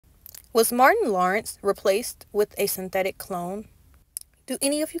Was Martin Lawrence replaced with a synthetic clone? Do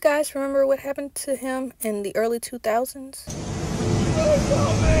any of you guys remember what happened to him in the early 2000s?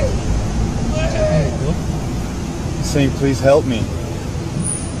 He's saying, please help me.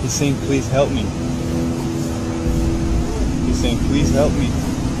 He's saying, please help me. He's saying, please help me.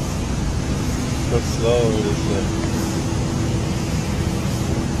 Go slow with this shit.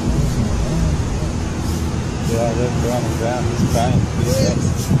 Yeah, they're on the ground. He's crying.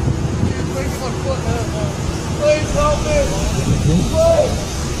 Please help me. Please help me! Please!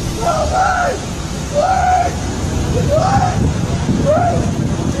 Help me! Please! Please!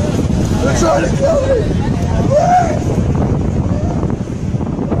 They're trying to kill me! Please!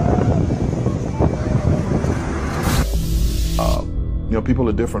 You know, people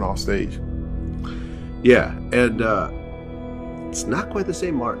are different off stage. Yeah, and it's not quite the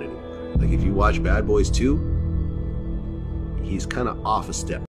same Martin anymore. Like, if you watch Bad Boys 2, he's kind of off a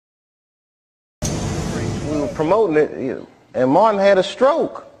step. We were promoting it, and Martin had a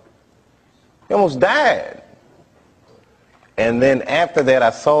stroke. He almost died. And then after that, I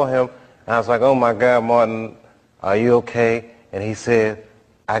saw him, and I was like, oh my God, Martin, are you okay? And he said,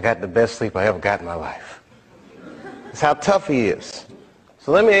 I got the best sleep I ever got in my life. That's how tough he is.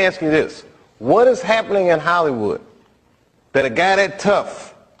 So let me ask you this. What is happening in Hollywood that a guy that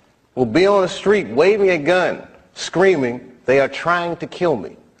tough will be on the street waving a gun, screaming, they are trying to kill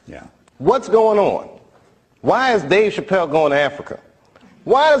me? Yeah. What's going on? Why is Dave Chappelle going to Africa?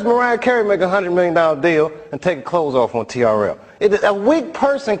 Why does Mariah Carey make a $100 million deal and take her clothes off on TRL? A weak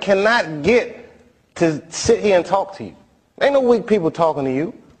person cannot get to sit here and talk to you. Ain't no weak people talking to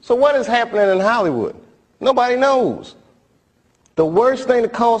you. So what is happening in Hollywood? Nobody knows. The worst thing to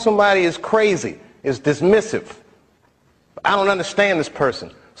call somebody is crazy, is dismissive. I don't understand this person,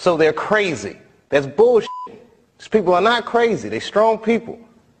 so they're crazy. That's bullshit. These people are not crazy. They're strong people.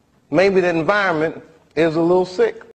 Maybe the environment is a little sick.